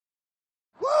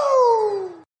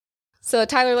So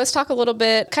Tyler, let's talk a little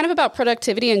bit kind of about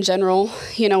productivity in general.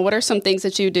 You know, what are some things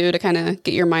that you do to kind of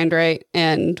get your mind right,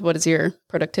 and what does your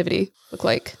productivity look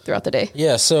like throughout the day?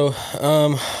 Yeah. So,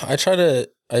 I try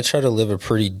to live a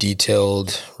pretty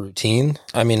detailed routine.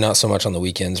 I mean, not so much on the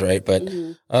weekends, right? But,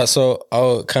 so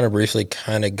I'll kind of briefly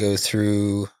kind of go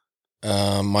through,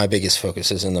 my biggest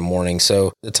focuses in the morning.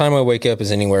 So the time I wake up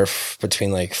is anywhere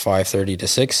between like 5:30 to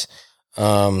 6.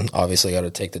 Obviously got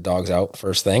to take the dogs out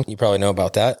first thing. You probably know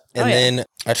about that. And then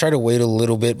I try to wait a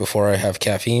little bit before I have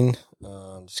caffeine.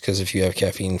 Just because if you have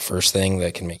caffeine first thing,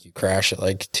 that can make you crash at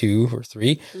like 2 or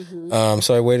 3.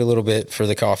 So I wait a little bit for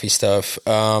the coffee stuff.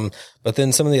 But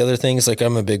then some of the other things, like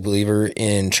I'm a big believer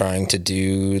in trying to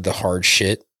do the hard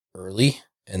shit early,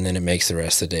 and then it makes the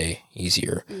rest of the day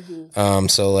easier.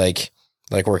 So like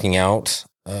working out,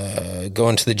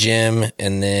 going to the gym,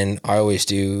 and then I always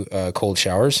do cold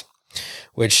showers.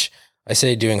 Which I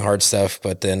say doing hard stuff,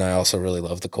 but then I also really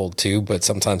love the cold too. But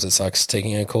sometimes it sucks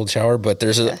taking a cold shower, but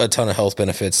there's a ton of health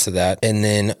benefits to that. And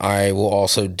then I will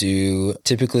also do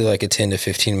typically like a 10 to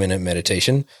 15 minute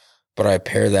meditation, but I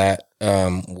pair that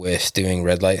with doing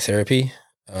red light therapy.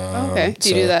 Okay. Do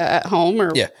you do that at home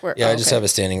or? Yeah. I just have a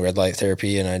standing red light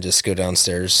therapy, and I just go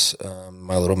downstairs,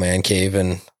 my little man cave,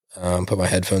 and put my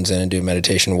headphones in and do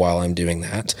meditation while I'm doing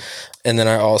that. And then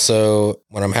I also,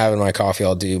 when I'm having my coffee,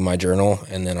 I'll do my journal.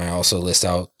 And then I also list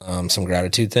out some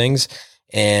gratitude things.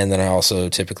 And then I also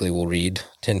typically will read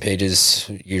 10 pages,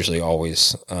 usually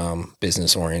always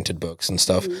business oriented books and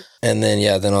stuff. And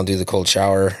then, then I'll do the cold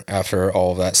shower after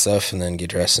all of that stuff, and then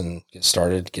get dressed and get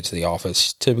started, get to the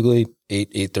office, typically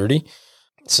 8:30.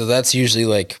 So that's usually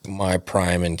like my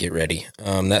prime and get ready.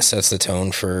 That sets the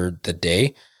tone for the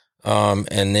day.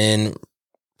 And then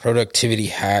productivity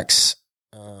hacks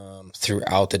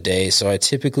throughout the day. So I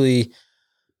typically,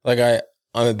 I'm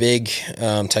a big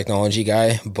technology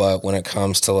guy, but when it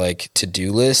comes to like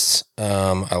to-do lists,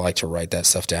 I like to write that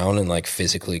stuff down and like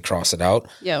physically cross it out.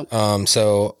 Yeah.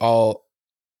 So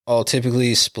I'll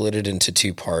typically split it into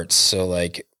 2 parts. So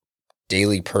like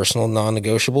daily personal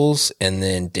non-negotiables, and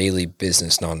then daily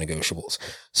business non-negotiables.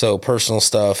 So personal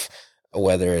stuff,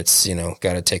 whether it's,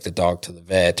 got to take the dog to the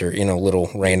vet, or,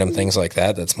 little random things like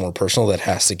that, that's more personal, that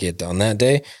has to get done that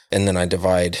day. And then I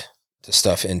divide the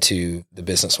stuff into the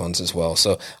business ones as well.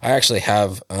 So I actually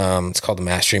have, it's called the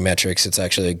Mastery Metrics. It's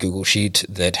actually a Google sheet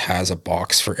that has a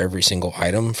box for every single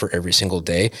item for every single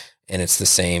day. And it's the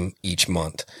same each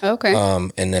month. Okay.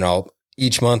 And then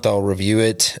each month I'll review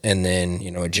it and then,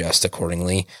 adjust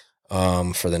accordingly.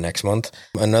 For the next month.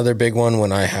 Another big one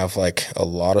when I have like a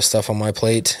lot of stuff on my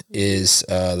plate is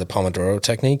the Pomodoro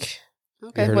technique.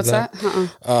 Okay, what's that?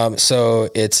 So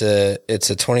it's a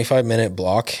 25-minute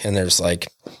block, and there's like,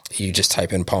 you just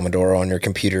type in Pomodoro on your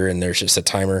computer and there's just a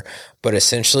timer. But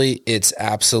essentially it's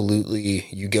absolutely,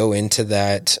 you go into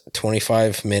that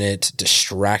 25-minute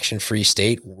distraction-free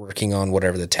state working on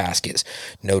whatever the task is.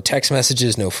 No text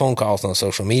messages, no phone calls, no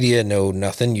social media, no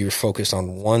nothing. You're focused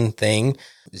on one thing,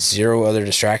 0 other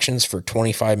distractions for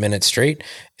 25 minutes straight.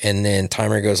 And then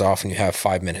timer goes off and you have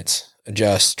 5 minutes.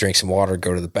 Adjust, drink some water,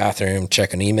 go to the bathroom,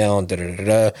 check an email, and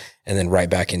and then right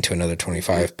back into another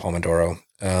 25 Pomodoro.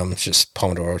 It's just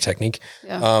Pomodoro technique.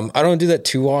 Yeah. I don't do that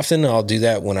too often. I'll do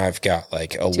that when I've got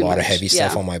like a lot of heavy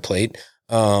stuff on my plate.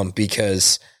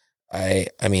 Because I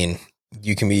mean,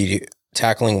 you can be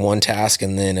tackling one task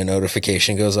and then a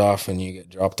notification goes off and you get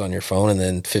dropped on your phone, and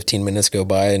then 15 minutes go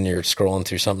by and you're scrolling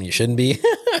through something you shouldn't be.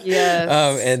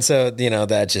 Yes. And so,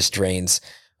 that just drains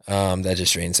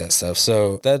that stuff.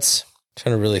 So that's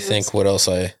trying to really think what else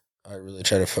I really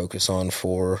try to focus on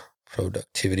for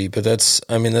productivity, but that's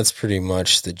pretty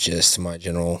much the gist of my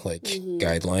general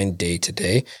guideline day to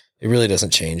day. It really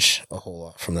doesn't change a whole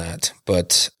lot from that,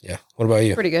 but yeah. What about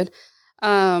you? Pretty good.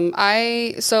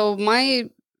 So my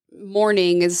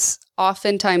morning is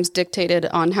oftentimes dictated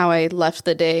on how I left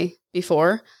the day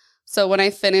before. So when I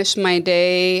finish my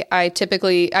day, I'm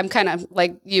kind of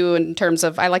like you in terms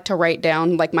of, I like to write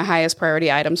down like my highest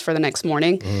priority items for the next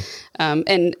morning.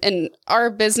 And in our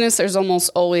business, there's almost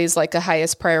always like a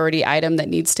highest priority item that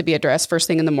needs to be addressed first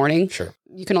thing in the morning. Sure.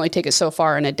 You can only take it so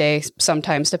far in a day,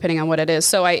 sometimes depending on what it is.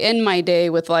 So I end my day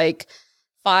with like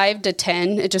 5 to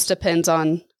 10. It just depends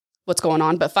on what's going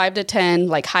on, but 5 to 10,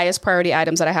 like highest priority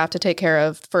items that I have to take care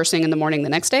of first thing in the morning the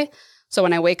next day. So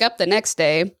when I wake up the next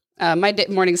day, my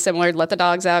morning is similar. Let the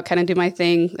dogs out, kind of do my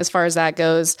thing as far as that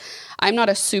goes. I'm not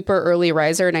a super early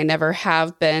riser, and I never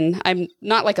have been. I'm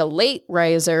not like a late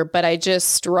riser, but I just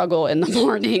struggle in the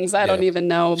mornings. I don't even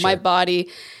know. Sure. My body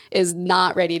is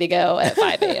not ready to go at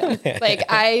 5 a.m. Like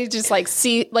I just like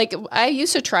see, like I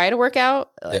used to try to work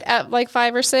out at like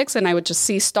 5 or 6 and I would just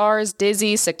see stars,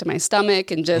 dizzy, sick to my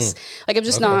stomach and just like, I'm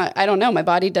just not, I don't know. My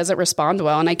body doesn't respond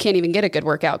well and I can't even get a good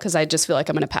workout because I just feel like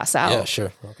I'm going to pass out. Yeah,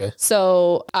 sure. Okay.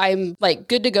 So I'm like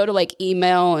good to go to like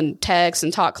email and text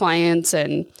and talk clients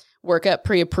and work up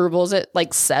pre-approvals at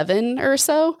like 7 or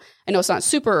so. I know it's not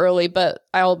super early, but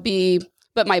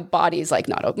but my body's like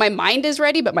not, my mind is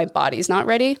ready, but my body's not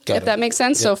ready, if that makes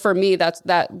sense. Yep. So for me,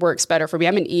 that works better for me.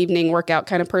 I'm an evening workout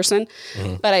kind of person,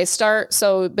 but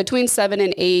so between 7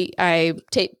 and 8, I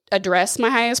address my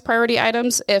highest priority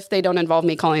items. If they don't involve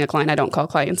me calling a client, I don't call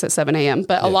clients at 7 a.m.,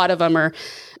 but a lot of them are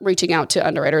reaching out to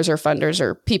underwriters or funders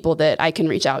or people that I can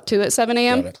reach out to at 7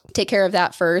 a.m. Take care of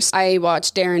that first. I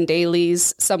watch Darren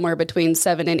Daly's somewhere between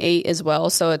 7 and 8 as well.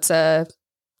 So it's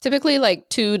typically like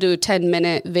 2 to 10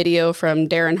 minute video from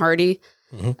Darren Hardy.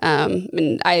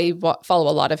 And I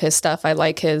follow a lot of his stuff. I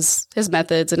like his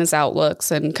methods and his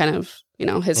outlooks and kind of,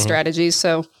 his strategies.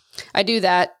 So I do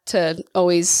that to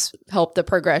always help the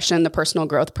personal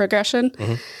growth progression.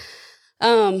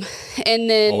 And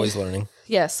then always learning.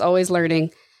 Yes, always learning.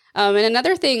 And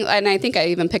another thing, and I think I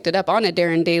even picked it up on a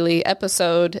Darren Daly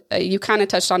episode, you kind of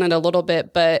touched on it a little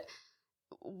bit, but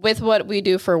with what we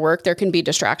do for work, there can be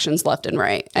distractions left and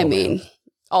right. I mean,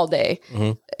 all day.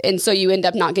 And so you end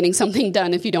up not getting something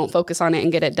done if you don't focus on it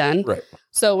and get it done. Right.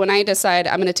 So when I decide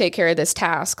I'm going to take care of this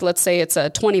task, let's say it's a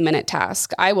 20-minute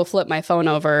task, I will flip my phone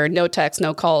over, no text,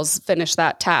 no calls, finish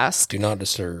that task. Do not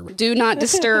disturb. Do not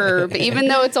disturb. Even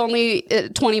though it's only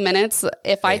 20 minutes,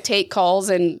 if I take calls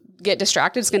and get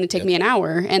distracted, it's going to take me an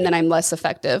hour and then I'm less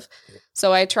effective.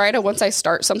 So I try to, once I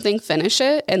start something, finish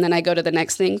it. And then I go to the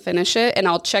next thing, finish it. And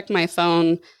I'll check my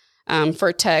phone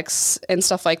for texts and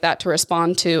stuff like that to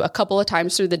respond to a couple of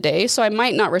times through the day. So I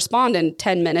might not respond in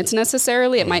 10 minutes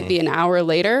necessarily. It might be an hour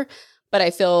later, but I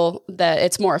feel that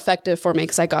it's more effective for me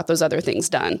because I got those other things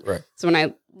done. Right. So when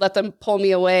I let them pull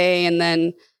me away and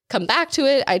then come back to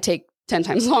it, I take 10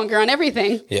 times longer on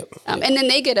everything. And then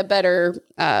they get a better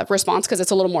response because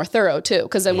it's a little more thorough too.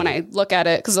 Because then when I look at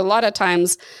it, because a lot of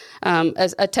times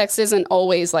a text isn't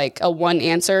always like a one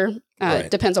answer.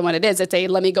 Depends on what it is. It's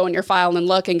let me go in your file and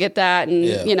look and get that. And,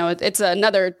 it's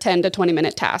another 10 to 20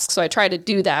 minute task. So I try to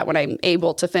do that when I'm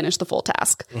able to finish the full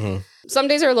task. Some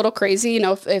days are a little crazy.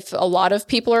 If a lot of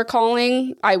people are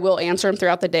calling, I will answer them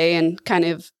throughout the day and kind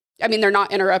of, they're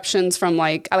not interruptions from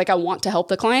I want to help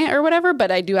the client or whatever,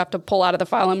 but I do have to pull out of the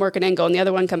file I'm working in, go in the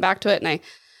other one, come back to it.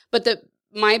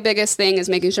 My biggest thing is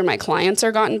making sure my clients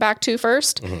are gotten back to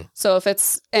first. So if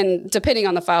it's, and depending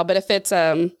on the file, but if it's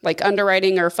like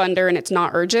underwriting or funder and it's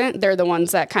not urgent, they're the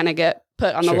ones that kind of get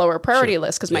put on the lower priority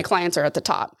list because my clients are at the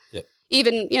top.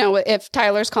 Even, if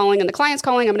Tyler's calling and the client's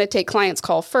calling, I'm going to take client's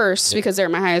call first because they're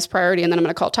my highest priority. And then I'm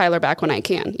going to call Tyler back when I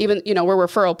can. Even, we're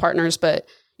referral partners, but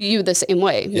you the same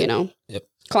way,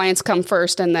 clients come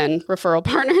first and then referral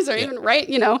partners are even right,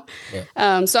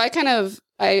 So I kind of,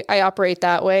 I operate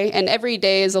that way and every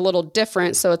day is a little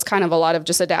different. So it's kind of a lot of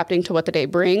just adapting to what the day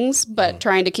brings, but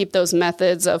trying to keep those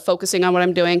methods of focusing on what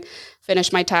I'm doing,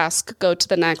 finish my task, go to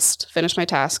the next, finish my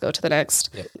task, go to the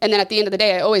next. And then at the end of the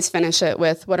day, I always finish it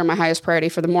with what are my highest priority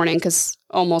for the morning. Cause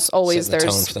almost always there's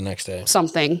tone for the next day.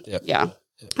 Something.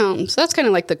 So that's kind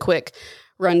of like the quick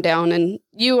rundown. And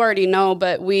you already know,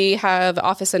 but we have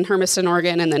office in Hermiston,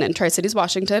 Oregon, and then in Tri-Cities,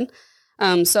 Washington.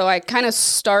 So I kind of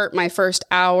start my first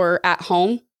hour at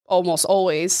home almost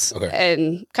always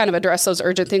and kind of address those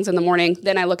urgent things in the morning.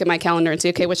 Then I look at my calendar and see,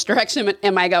 okay, which direction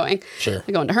am I going? Am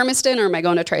I going to Hermiston or am I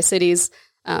going to Tri-Cities?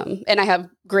 And I have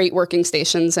great working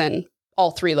stations in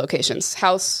all 3 locations,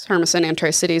 House, Hermiston, and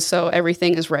Tri-Cities. So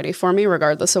everything is ready for me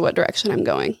regardless of what direction I'm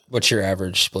going. What's your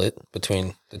average split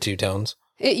between the 2 towns?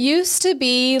 It used to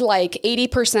be like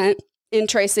 80% in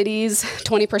Tri-Cities,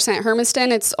 20%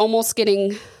 Hermiston. It's almost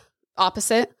getting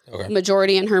opposite.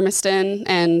 Majority in Hermiston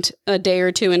and a day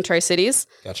or 2 in Tri-Cities.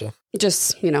 Gotcha.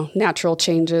 Just, natural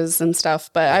changes and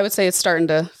stuff. But I would say it's starting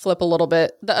to flip a little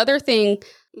bit. The other thing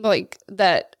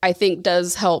that I think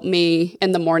does help me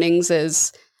in the mornings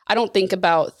is I don't think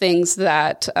about things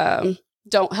that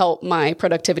don't help my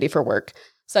productivity for work.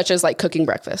 Such as cooking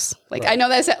breakfast. I know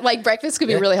that's breakfast could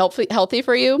be really healthy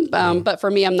for you. But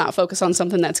for me, I'm not focused on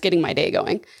something that's getting my day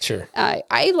going. Sure.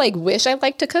 I wish I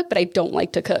liked to cook, but I don't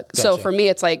like to cook. Gotcha. So for me,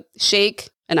 it's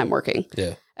shake and I'm working.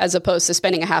 As opposed to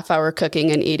spending a half hour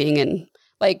cooking and eating and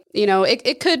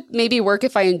it could maybe work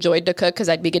if I enjoyed to cook because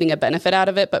I'd be getting a benefit out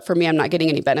of it. But for me, I'm not getting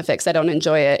any benefits. I don't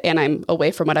enjoy it and I'm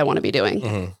away from what I want to be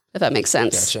doing. If that makes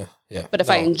sense. Gotcha. Yeah. But if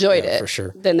I enjoyed it, for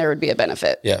sure, then there would be a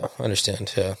benefit. Yeah, I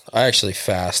understand. Yeah. I actually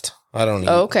fast. I don't eat.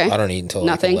 I don't eat until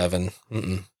 11.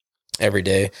 every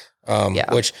day.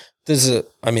 Which there's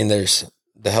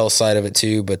the health side of it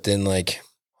too, but then like,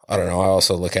 I don't know. I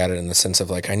also look at it in the sense of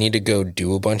like, I need to go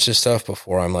do a bunch of stuff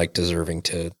before I'm like deserving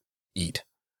to eat.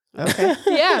 Okay.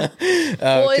 Yeah.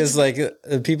 Cause like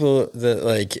the people that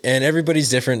like, and everybody's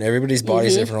different, everybody's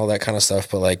body's different, all that kind of stuff.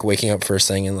 But like waking up first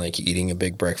thing and like eating a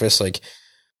big breakfast, like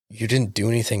you didn't do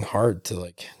anything hard to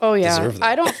like, deserve that.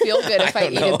 I don't feel good if I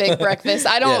eat a big breakfast.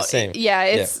 I don't,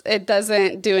 it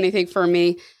doesn't do anything for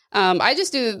me.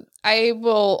 I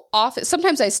will often,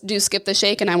 sometimes I do skip the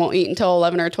shake and I won't eat until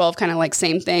 11 or 12, kind of like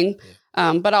same thing.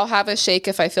 But I'll have a shake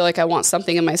if I feel like I want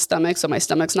something in my stomach. So my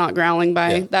stomach's not growling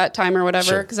by that time or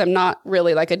whatever. Cause I'm not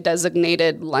really like a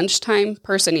designated lunchtime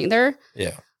person either.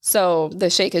 Yeah. So the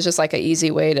shake is just like an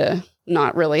easy way to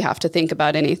not really have to think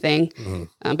about anything.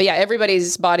 But yeah,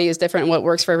 everybody's body is different. What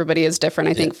works for everybody is different.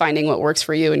 I think finding what works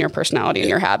for you and your personality and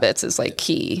your habits is like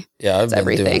key. Yeah. I've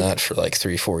been doing that for like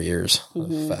 3-4 years.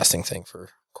 The fasting thing for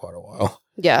quite a while.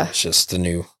 Yeah. It's just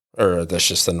that's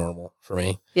just the normal for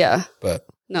me. Yeah. But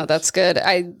no, that's good.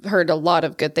 I heard a lot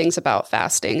of good things about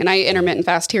fasting, and I intermittent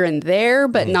fast here and there,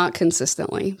 but not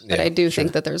consistently. But I do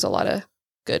think that there's a lot of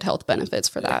good health benefits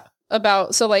for that.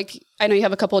 So like, I know you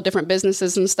have a couple of different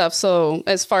businesses and stuff. So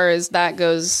as far as that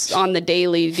goes on the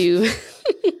daily,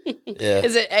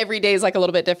 is it every day is like a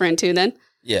little bit different too then?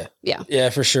 Yeah. Yeah,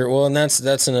 for sure. Well, and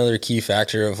that's another key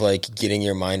factor of like getting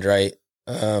your mind right,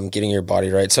 getting your body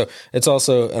right. So it's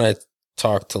also, and I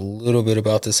talked a little bit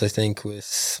about this, I think,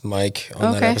 with Mike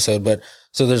on that episode, but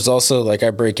so there's also like,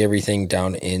 I break everything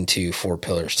down into 4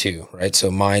 pillars too, right? So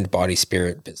mind, body,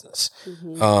 spirit, business.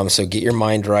 So get your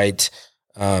mind right,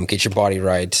 get your body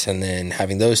right. And then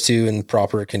having those two in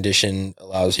proper condition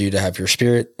allows you to have your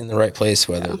spirit in the right place,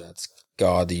 whether that's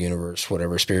God, the universe,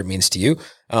 whatever spirit means to you.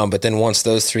 But then once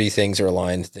those 3 things are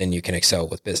aligned, then you can excel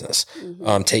with business.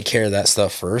 Take care of that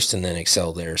stuff first and then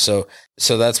excel there. So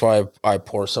that's why I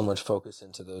pour so much focus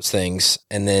into those things.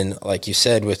 And then, like you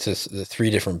said, with the 3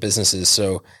 different businesses,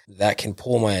 so that can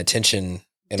pull my attention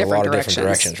in a lot of different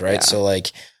directions, right? Yeah. So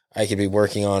like I could be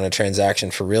working on a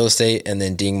transaction for real estate and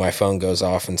then ding, my phone goes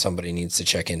off and somebody needs to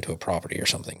check into a property or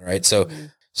something, right?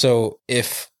 So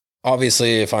if I'm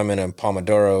in a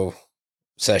Pomodoro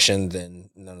session, then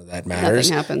none of that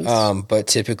matters. Nothing happens. But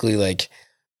typically like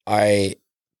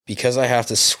because I have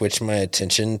to switch my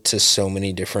attention to so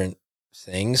many different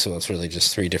things, so it's really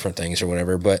just 3 different things or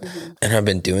whatever, but, and I've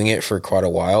been doing it for quite a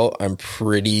while, I'm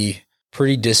pretty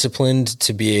disciplined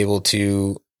to be able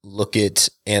to look at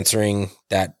answering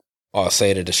that, I'll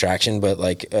say it a distraction, but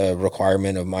like a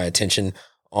requirement of my attention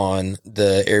on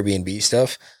the Airbnb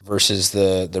stuff versus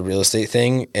the real estate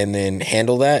thing, and then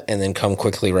handle that and then come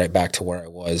quickly right back to where I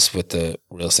was with the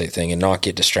real estate thing and not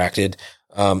get distracted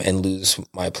and lose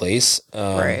my place.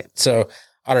 Right. So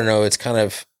I don't know. It's kind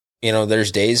of,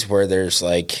 there's days where there's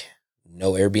like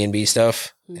no Airbnb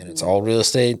stuff and it's all real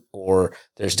estate, or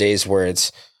there's days where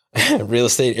it's real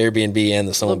estate, Airbnb, and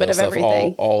the snowmobile stuff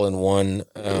all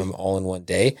in one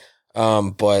day.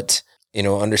 But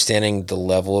understanding the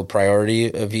level of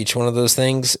priority of each one of those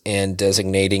things and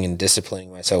designating and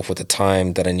disciplining myself with the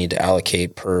time that I need to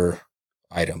allocate per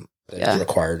item that is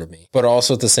required of me. But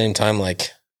also at the same time, like,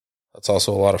 that's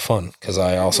also a lot of fun because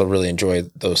I also really enjoy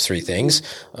those 3 things.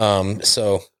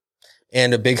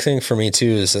 And a big thing for me too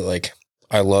is that like,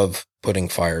 I love putting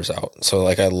fires out. So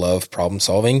like, I love problem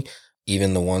solving,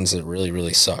 even the ones that really,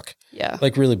 really suck. Yeah.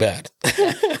 Like really bad.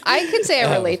 I can say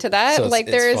I relate to that. So like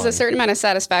there is a certain amount of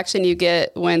satisfaction you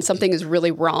get when something is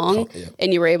really wrong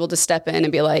and you were able to step in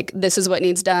and be like, this is what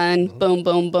needs done. Boom,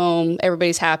 boom, boom.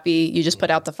 Everybody's happy. You just put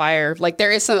out the fire. Like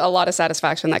there is a lot of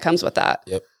satisfaction that comes with that.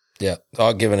 Yep. Yeah.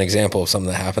 I'll give an example of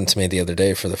something that happened to me the other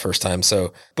day for the first time.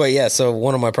 So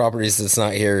one of my properties that's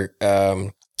not here,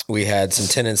 we had some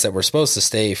tenants that were supposed to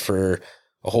stay for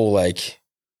a whole like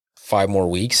 5 more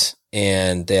weeks.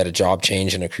 And they had a job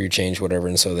change and a crew change, whatever.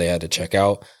 And so they had to check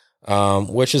out,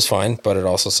 which is fine, but it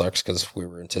also sucks because we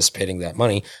were anticipating that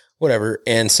money, whatever.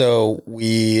 And so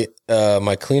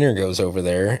my cleaner goes over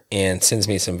there and sends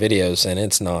me some videos, and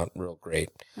it's not real great.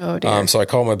 Oh, dear. So I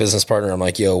call my business partner. I'm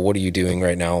like, yo, what are you doing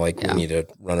right now? Like, we need to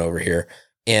run over here.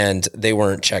 And they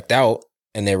weren't checked out,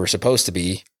 and they were supposed to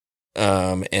be.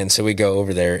 And so we go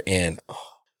over there and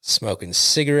smoking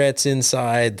cigarettes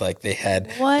inside. Like they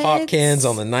had pop cans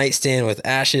on the nightstand with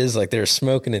ashes, like they were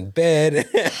smoking in bed.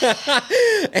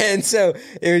 And so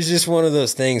it was just one of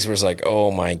those things where it's like,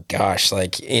 oh my gosh,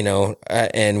 like,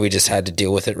 and we just had to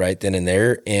deal with it right then and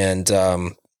there. And,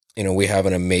 we have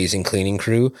an amazing cleaning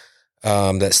crew,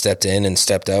 that stepped in and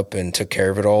stepped up and took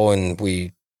care of it all. And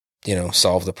we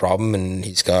solve the problem. And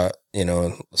he's got,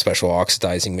 a special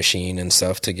oxidizing machine and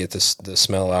stuff to get the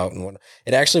smell out and whatnot.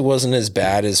 It actually wasn't as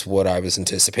bad as what I was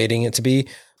anticipating it to be.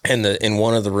 And in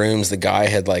one of the rooms, the guy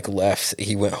had left.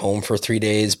 He went home for 3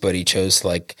 days, but he chose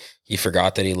he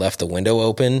forgot that he left the window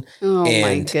open. Oh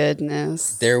my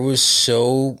goodness. There was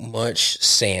so much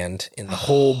sand in the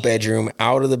whole bedroom,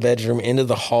 out of the bedroom, into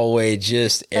the hallway,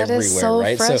 just everywhere. Is so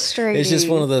right. Frustrating. So it's just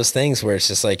one of those things where it's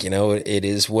just it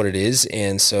is what it is.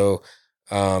 And so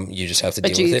you just have to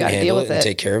deal with it, and handle it, and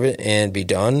take care of it, and be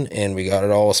done. And we got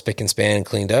it all spick and span,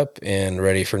 cleaned up, and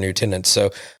ready for new tenants.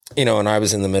 So, and I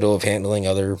was in the middle of handling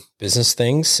other business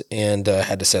things, and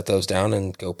had to set those down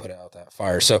and go put out that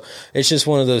fire. So it's just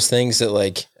one of those things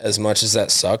that as much as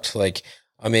that sucked,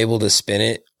 I'm able to spin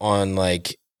it on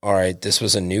all right, this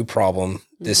was a new problem.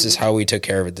 This is how we took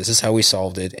care of it. This is how we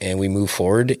solved it, and we move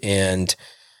forward. And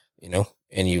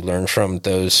and you learn from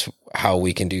those how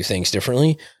we can do things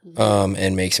differently,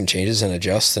 and make some changes and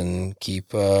adjust and keep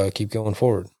going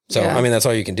forward. So, I mean, that's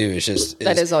all you can do. Is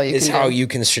all you can do. How you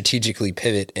can strategically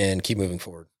pivot and keep moving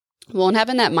forward. Well, and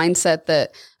having that mindset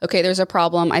that, okay, there's a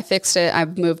problem. I fixed it.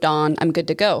 I've moved on. I'm good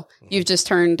to go. You've just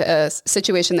turned a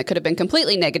situation that could have been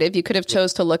completely negative. You could have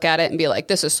chose to look at it and be like,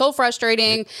 this is so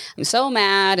frustrating. I'm so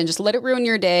mad, and just let it ruin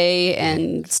your day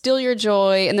and steal your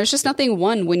joy. And there's just nothing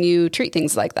won when you treat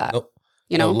things like that. Nope.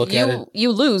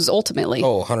 You lose ultimately.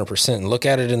 Oh, 100%. Look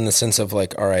at it in the sense of all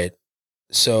right,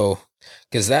 so,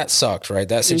 because that sucked, right?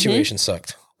 That situation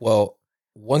sucked. Well,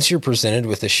 once you're presented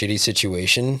with a shitty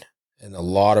situation, and a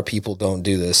lot of people don't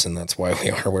do this, and that's why we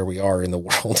are where we are in the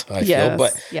world, I feel.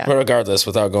 But regardless,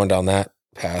 without going down that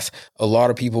path, a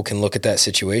lot of people can look at that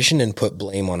situation and put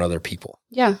blame on other people.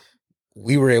 Yeah.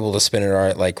 We were able to spin it,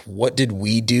 all right, what did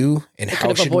we do, and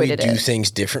how should we do things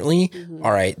differently?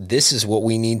 All right, this is what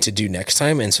we need to do next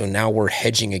time. And so now we're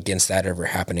hedging against that ever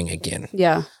happening again.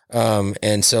 Yeah.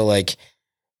 And so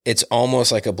it's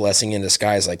almost like a blessing in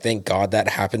disguise. Thank God that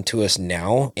happened to us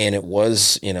now. And it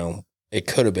was, it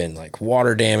could have been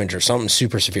water damage or something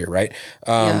super severe, right?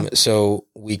 So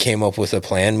we came up with a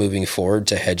plan moving forward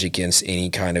to hedge against any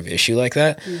kind of issue like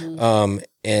that.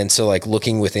 And so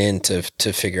looking within to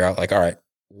figure out all right,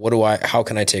 how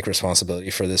can I take responsibility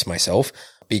for this myself?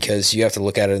 Because you have to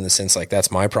look at it in the sense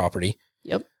that's my property.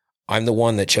 Yep. I'm the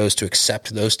one that chose to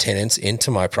accept those tenants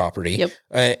into my property. Yep.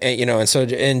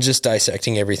 And just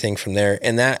dissecting everything from there.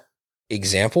 And that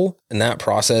example and that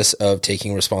process of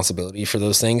taking responsibility for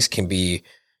those things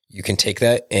you can take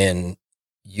that and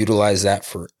utilize that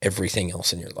for everything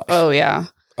else in your life. Oh yeah.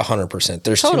 100%.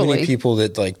 There's too many people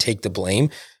that take the blame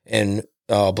and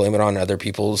blame it on other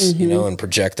people's, and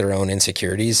project their own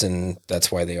insecurities. And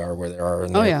that's why they are where they are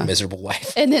in their miserable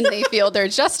life. And then they feel they're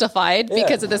justified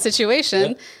because of the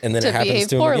situation and then to it happens behave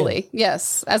to poorly.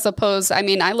 Yes. As opposed, I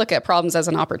look at problems as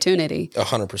an opportunity.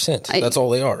 100%. That's all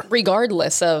they are.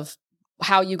 Regardless of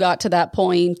how you got to that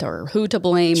point or who to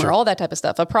blame or all that type of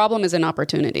stuff. A problem is an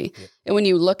opportunity. Yep. And when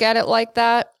you look at it like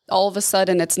that, all of a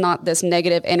sudden it's not this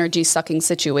negative energy sucking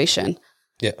situation.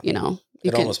 Yeah.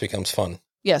 It almost becomes fun.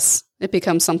 Yes. It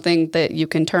becomes something that you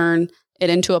can turn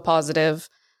it into a positive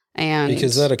and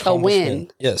because that accomplishment, a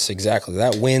win. Yes, exactly.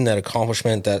 That win, that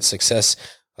accomplishment, that success,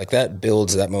 that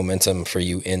builds that momentum for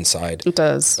you inside. It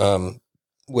does.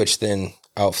 Which then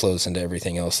outflows into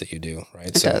everything else that you do, right?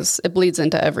 It does. It bleeds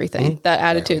into everything. That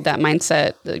attitude, that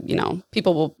mindset,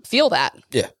 people will feel that.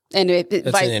 Yeah. And it's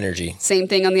an energy. Same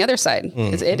thing on the other side.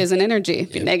 It is an energy.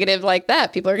 If you're negative like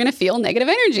that, people are going to feel negative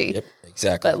energy. Yep,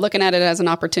 exactly. But looking at it as an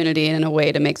opportunity and a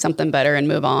way to make something better and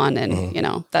move on, and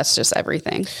that's just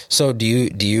everything. So do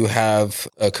you have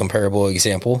a comparable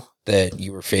example that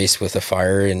you were faced with a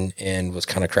fire and was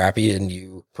kind of crappy, and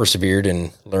you persevered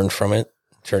and learned from it,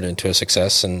 turned it into a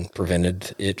success, and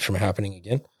prevented it from happening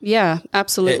again? Yeah,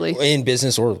 absolutely. In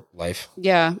business or life.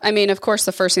 Yeah. Of course,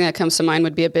 the first thing that comes to mind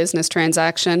would be a business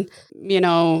transaction,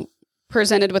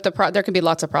 presented with there could be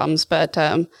lots of problems, but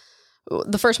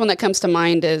the first one that comes to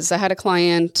mind is I had a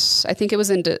client, I think it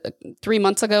was 3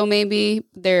 months ago, maybe.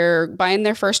 They're buying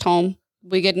their first home.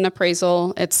 We get an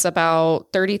appraisal. It's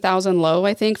about $30,000 low,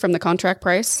 I think, from the contract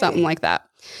price, something like that.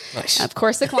 Nice. Of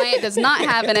course, the client does not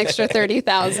have an extra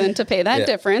 $30,000 to pay that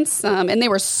difference. And they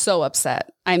were so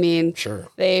upset. Sure.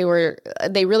 They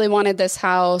really wanted this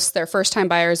house. They're first time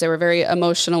buyers. They were very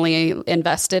emotionally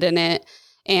invested in it.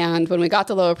 And when we got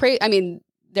the low appraisal,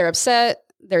 they're upset.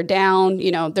 They're down,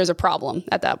 there's a problem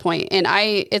at that point. And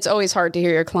it's always hard to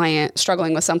hear your client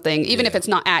struggling with something, even if it's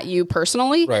not at you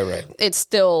personally, right. It's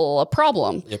still a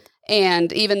problem. Yep.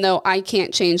 And even though I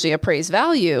can't change the appraised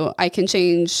value, I can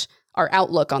change our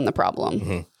outlook on the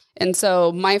problem. And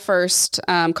so my first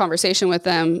conversation with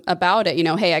them about it,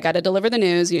 hey, I got to deliver the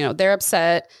news. They're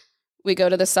upset. We go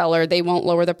to the seller. They won't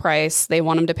lower the price. They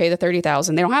want them to pay the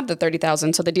 $30,000. They don't have the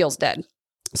 $30,000, so the deal's dead.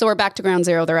 So we're back to ground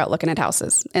zero. They're out looking at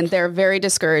houses and they're very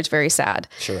discouraged, very sad.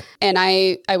 Sure. And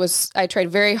I tried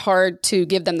very hard to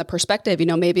give them the perspective,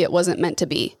 maybe it wasn't meant to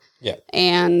be. Yeah.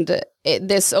 And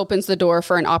this opens the door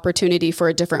for an opportunity for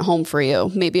a different home for you.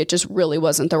 Maybe it just really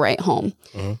wasn't the right home.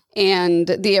 Mm-hmm. And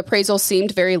the appraisal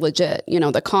seemed very legit.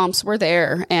 The comps were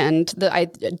there and I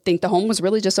think the home was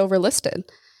really just overlisted.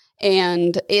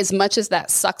 And as much as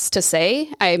that sucks to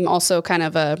say, I'm also kind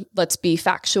of let's be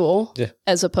factual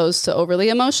as opposed to overly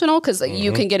emotional, because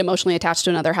you can get emotionally attached to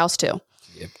another house too.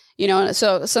 Yep.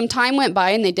 So some time went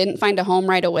by and they didn't find a home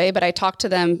right away, but I talked to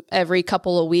them every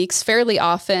couple of weeks fairly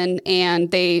often. And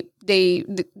they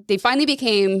finally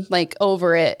became like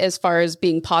over it as far as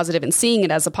being positive and seeing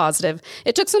it as a positive.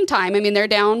 It took some time. I mean, they're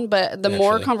down, but the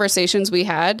more conversations we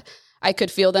had, I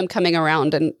could feel them coming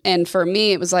around. And for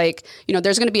me, it was like,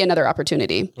 there's going to be another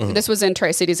opportunity. Mm-hmm. This was in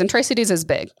Tri-Cities, and Tri-Cities is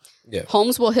big. Yeah.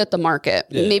 Homes will hit the market.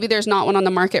 Yeah. Maybe there's not one on the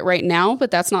market right now,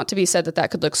 but that's not to be said that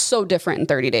could look so different in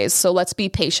 30 days. So let's be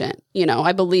patient.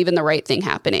 I believe in the right thing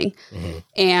happening. Mm-hmm.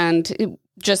 And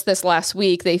just this last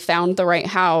week, they found the right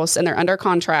house and they're under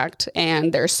contract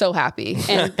and they're so happy.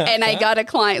 And I got a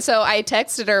client. So I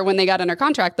texted her when they got under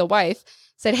contract, the wife,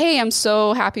 said, hey, I'm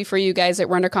so happy for you guys that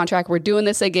we're under contract. We're doing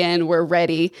this again. We're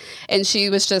ready. And she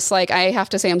was just like, I have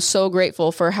to say, I'm so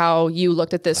grateful for how you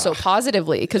looked at this so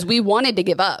positively, because we wanted to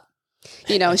give up.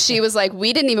 She was like,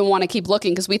 we didn't even want to keep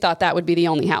looking because we thought that would be the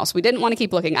only house. We didn't want to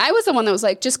keep looking. I was the one that was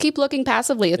like, just keep looking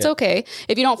passively. It's okay.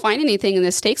 If you don't find anything and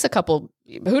this takes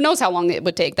who knows how long it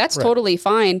would take. That's totally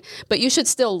fine. But you should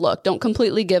still look. Don't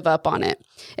completely give up on it.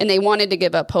 And they wanted to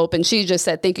give up hope. And she just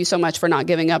said, thank you so much for not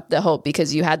giving up the hope,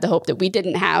 because you had the hope that we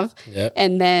didn't have. Yep.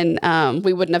 And then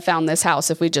we wouldn't have found this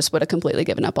house if we just would have completely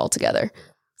given up altogether.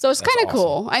 So it's kind of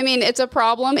cool. I mean, it's a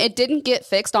problem. It didn't get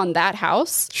fixed on that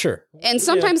house. Sure. And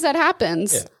sometimes that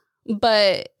happens. Yeah.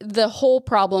 But the whole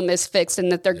problem is fixed,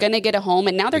 and that they're going to get a home.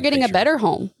 And now they're getting a better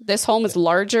home. This home is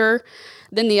larger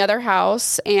than the other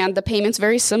house, and the payment's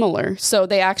very similar. So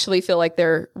they actually feel like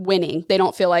they're winning. They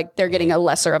don't feel like they're getting a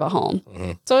lesser of a home.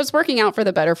 Mm-hmm. So it's working out for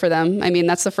the better for them. I mean,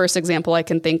 that's the first example I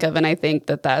can think of. And I think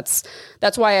that's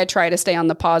why I try to stay on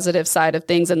the positive side of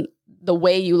things. And the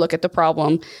way you look at the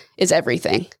problem is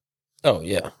everything. Oh,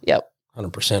 yeah. Yep.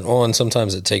 100%. Well, and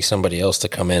sometimes it takes somebody else to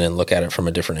come in and look at it from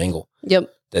a different angle.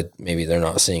 Yep. That maybe they're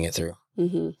not seeing it through.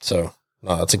 Mm-hmm. So,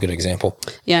 no, that's a good example.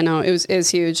 Yeah, no, it is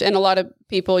huge. And a lot of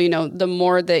people, the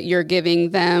more that you're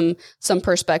giving them some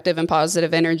perspective and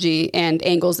positive energy and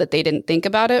angles that they didn't think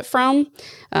about it from,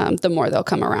 the more they'll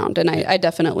come around. And I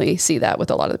definitely see that with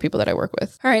a lot of the people that I work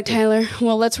with. All right, Tyler.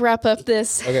 Well, let's wrap up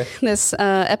this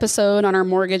episode on our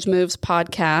Mortgage Moves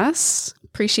podcast.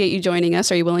 Appreciate you joining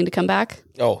us. Are you willing to come back?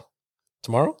 Oh,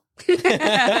 tomorrow? No,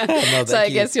 so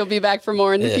I guess you'll be back for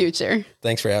more in the future.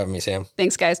 Thanks for having me, Sam.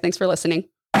 Thanks, guys. Thanks for listening.